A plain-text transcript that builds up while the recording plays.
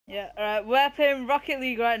Yeah, alright, we're playing Rocket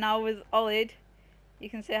League right now with Ohlid. You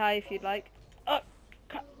can say hi if you'd like. Oh,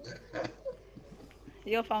 crap.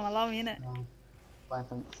 Your fam, allow me, innit? No. Bye,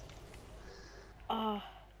 thanks. Oh.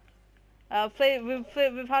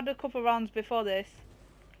 We've had a couple rounds before this.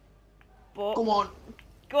 But Come on!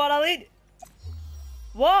 go on, Ohlid!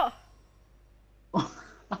 What?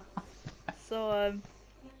 So,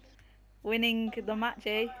 winning the match,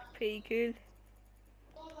 eh? Pretty cool.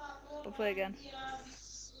 We'll play again.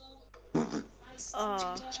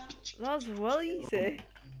 Oh, that was well easy.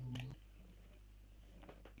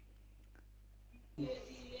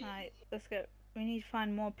 Right, let's go. We need to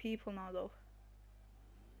find more people now, though.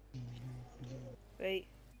 Wait.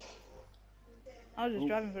 I was just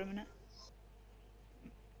driving for a minute.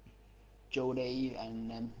 Joe Dave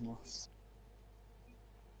and Moss.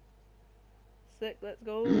 Sick, let's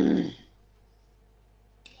go. Right,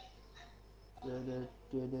 go, go,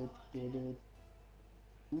 go, go, go.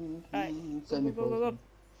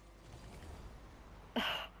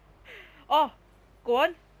 Oh, go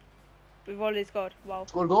on. We've already scored. Wow.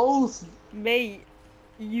 Score goals! Mate,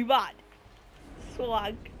 you mad?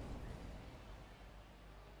 Swag.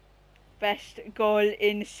 Best goal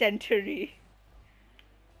in century.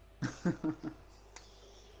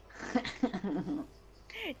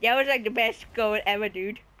 That was like the best goal ever,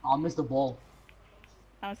 dude. I missed the ball.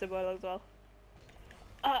 I missed the ball as well.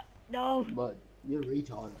 No. But you're a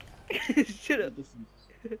retard. Shut up.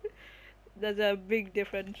 There's a big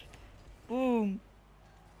difference. Boom.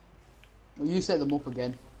 Well, you set them up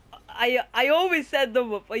again. I always set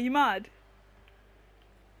them up. Are you mad?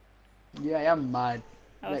 Yeah, I am mad.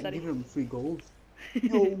 Oh, Like, sorry. give them 3 goals.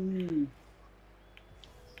 No.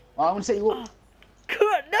 Well, I'm gonna set you up.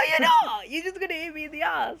 Good. No, you're not. You're just gonna hit me in the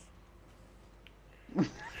ass.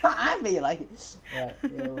 I feel like it. Right,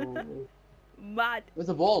 yo. Mad. Where's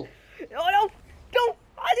the ball? Oh no! No!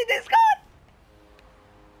 I did this score!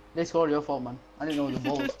 They scored, your fault, man. I didn't know where the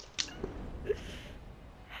ball was.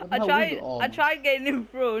 What the I hell was it? Oh, tried getting in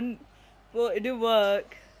front, but it didn't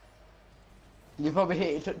work. You probably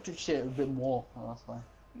hit it, touched it a bit more. Oh, that's why.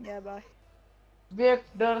 Yeah, bye.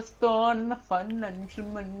 Victor Stone, financial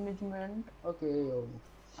management. Okay, yo.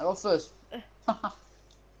 I go first.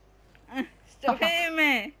 Stop hitting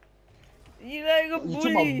me! You like a You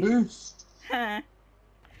took my bully! boost.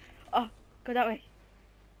 Oh, go that way.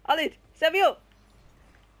 Ohlid, set me up!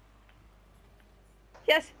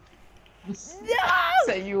 Yes! No!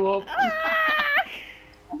 Set you up. Ah!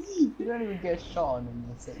 You don't even get a shot on him,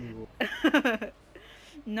 they set you up.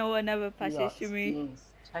 No one ever passes to me.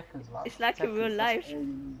 It's like a real life.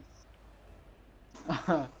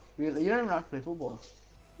 Really? You don't even have to play football.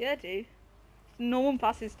 Yeah, dude. No one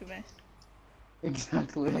passes to me.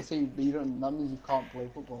 Exactly. So you don't. That means you can't play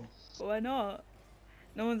football. Why not?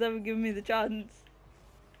 No one's ever given me the chance.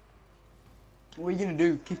 What are you gonna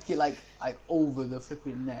do? Kick it like over the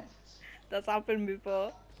flipping net? That's happened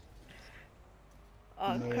before.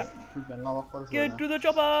 Oh, Mate, crap. Get To the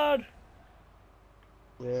chopper!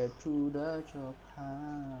 Get to the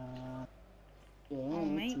chopper. Oh,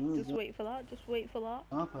 mate, just wait for that. Just wait for that.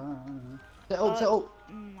 Set up, set up.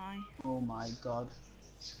 My. Oh my god.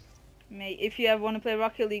 Mate, if you ever want to play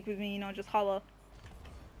Rocket League with me, you know, just holler.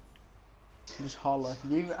 Just holler.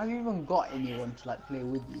 Have you even got anyone to like play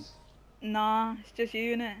with you? Nah, it's just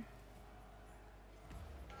you, innit?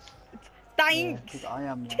 Thanks! Yeah, I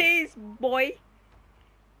am. Cheers, boy!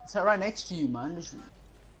 It's right next to you, man. Just...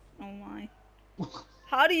 Oh my.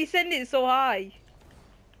 How do you send it so high?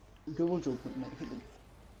 Double jump,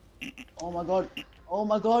 mate. Oh my god. Oh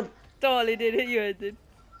my god. Totally did hit you, it did.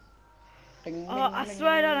 Ding, Oh, ding, I ding,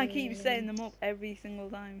 swear that I ding. keep setting them up every single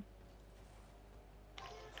time.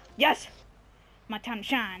 Yes! My time to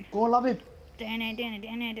shine. Go on, love it. I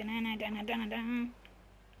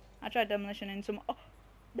tried demolition in some. Oh,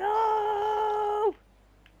 no!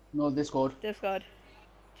 No, they scored. They've scored.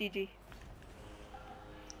 GG.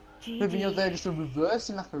 Maybe you're GG. there just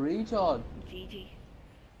reversing like a retard. GG.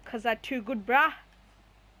 Cause they're too good, brah.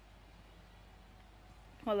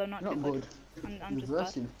 Well, they're not Not too good. I'm just bad.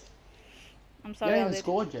 Reversing. I'm You sorry, haven't even Ohlid.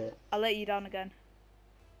 scored yet. I'll let you down again.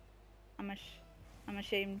 I'm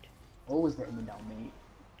ashamed. Always letting me down, mate.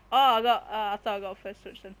 Oh, I thought I got first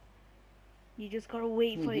touch then. You just gotta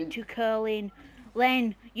wait for it to curl in.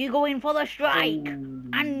 Then you go in for the strike. Oh.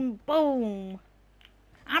 And boom.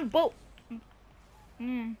 And boom.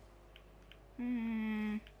 Mm.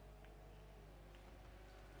 Mm.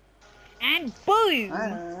 And boom.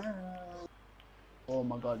 Oh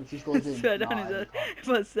my god, if he scores in. Swear Nah, down his head. If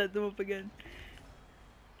I set them up again.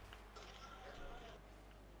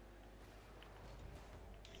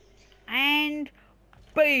 And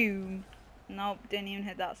boom. Nope, didn't even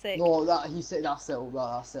hit that sick. No, he said that's settled.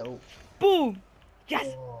 That's settled. Boom! Yes!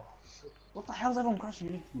 Oh, what the hell's everyone crashing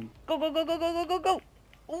into me? Go, go, go, go, go, go, go, go!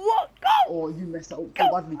 What? Go! Oh, you messed that up Go!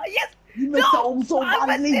 so badly. Yes! You messed that up so I messed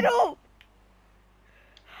badly. it up!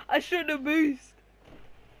 I shouldn't have moved.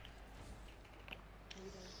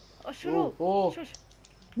 Oh, shut up. Oh. Shush.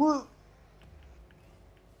 Whoa.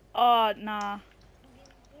 Oh, nah.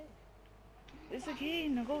 It's okay,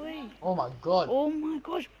 no, go away. Oh my god. Oh my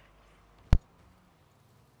gosh.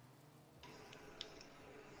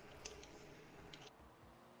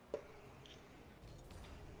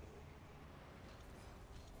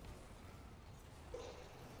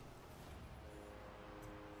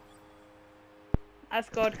 I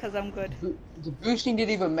scored because I'm good. The boosting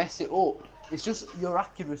didn't even mess it up. It's just your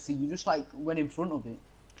accuracy. You just like went in front of it.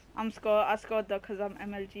 I scored though because I'm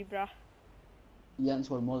MLG, bruh. You haven't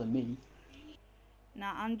scored more than me.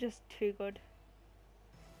 Nah, I'm just too good.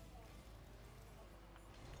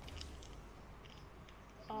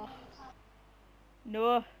 Oh.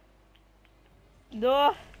 No.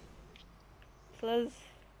 No. Please.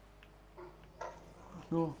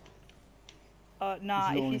 No. Oh,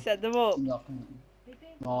 nah, if you only- set them up.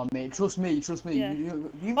 No, mate. Trust me. Trust me. Yeah.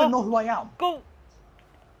 You even know who I am. Go.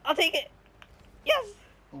 I'll take it. Yes.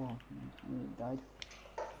 Oh, you died.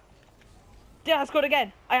 Yeah, I scored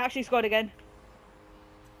again. I actually scored again.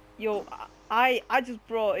 Yo, I just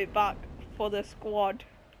brought it back for the squad.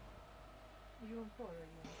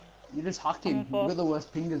 You just hacked him. I'm on four. You're the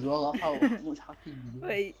worst ping as well. That's how much hacking you do.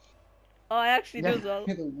 Wait. Oh, I actually do as well.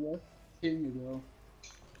 You're the worst ping as well.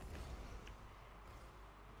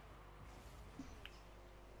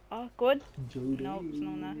 Oh, good. Judy. Nope, it's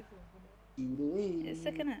not there. Judy. It's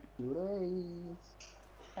sick, innit? Judy.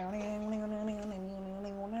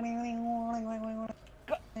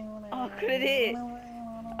 Oh, could it hit?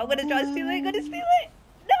 I'm gonna try to steal it. Gonna steal it.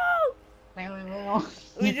 No!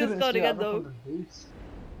 We just got again though.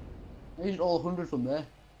 I used all 100 from there.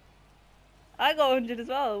 I got 100 as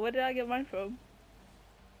well. Where did I get mine from?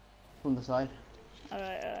 From the side.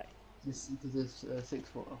 Alright, alright. This 6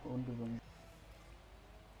 foot 100 one.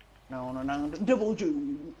 No, double G.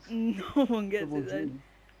 No one gets Double it then.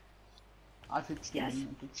 I fixed it. Yes.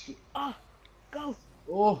 I fixed it. Oh, go.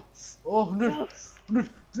 Oh, 100. No. 100.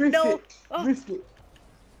 Drift No. it. Oh. Drift it.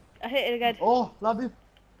 I hit it again. Oh, love him.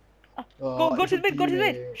 Go to the mid, go to the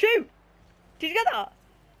mid. Shoot. Did you get that?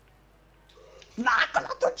 Nah,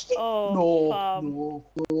 I touched it. Oh,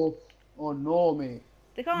 no. Oh no, mate.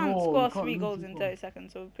 They can't No, score they can't 3 lose goals the in ball. 30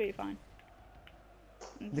 seconds, so we're pretty fine.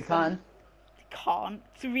 They can. They can't.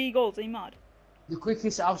 3 goals, are you mad? The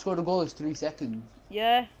quickest I've scored a goal is 3 seconds.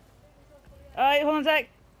 Yeah. Alright, hold on a sec.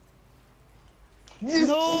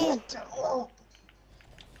 No.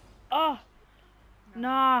 Oh.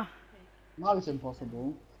 Nah. Now it's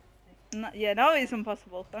impossible. Yeah, now it's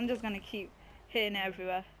impossible. I'm just gonna keep hitting it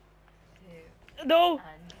everywhere. No!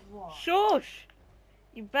 Shush!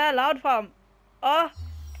 You bare loud, fam. Oh!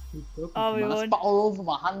 Oh, we Man, I won. spat all over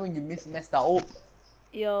my hand when you messed that up.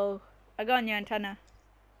 Yo, I got on your antenna.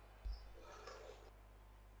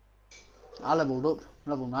 I leveled up.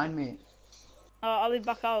 Level 9, mate. Oh, I'll be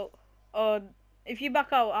back out. Or if you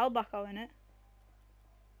back out, I'll back out in it.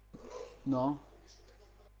 No.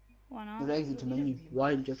 Why not? There's exit to menu.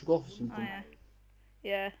 Why did you have to go for something? Oh yeah.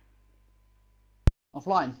 Yeah.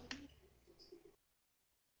 Offline.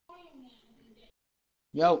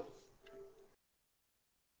 Yo.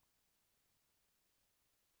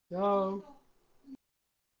 Yo.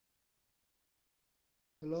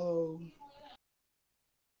 Hello.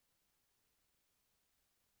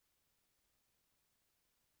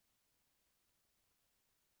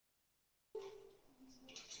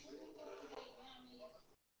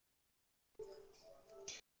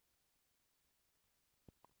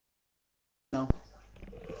 No.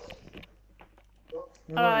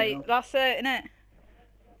 Alright, that's it, innit?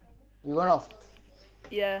 You went off.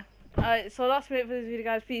 Yeah. Alright, so that's it for this video,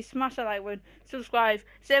 guys. Please smash that like button, subscribe,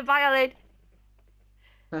 say bye,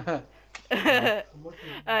 Ohlid.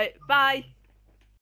 Alright, bye.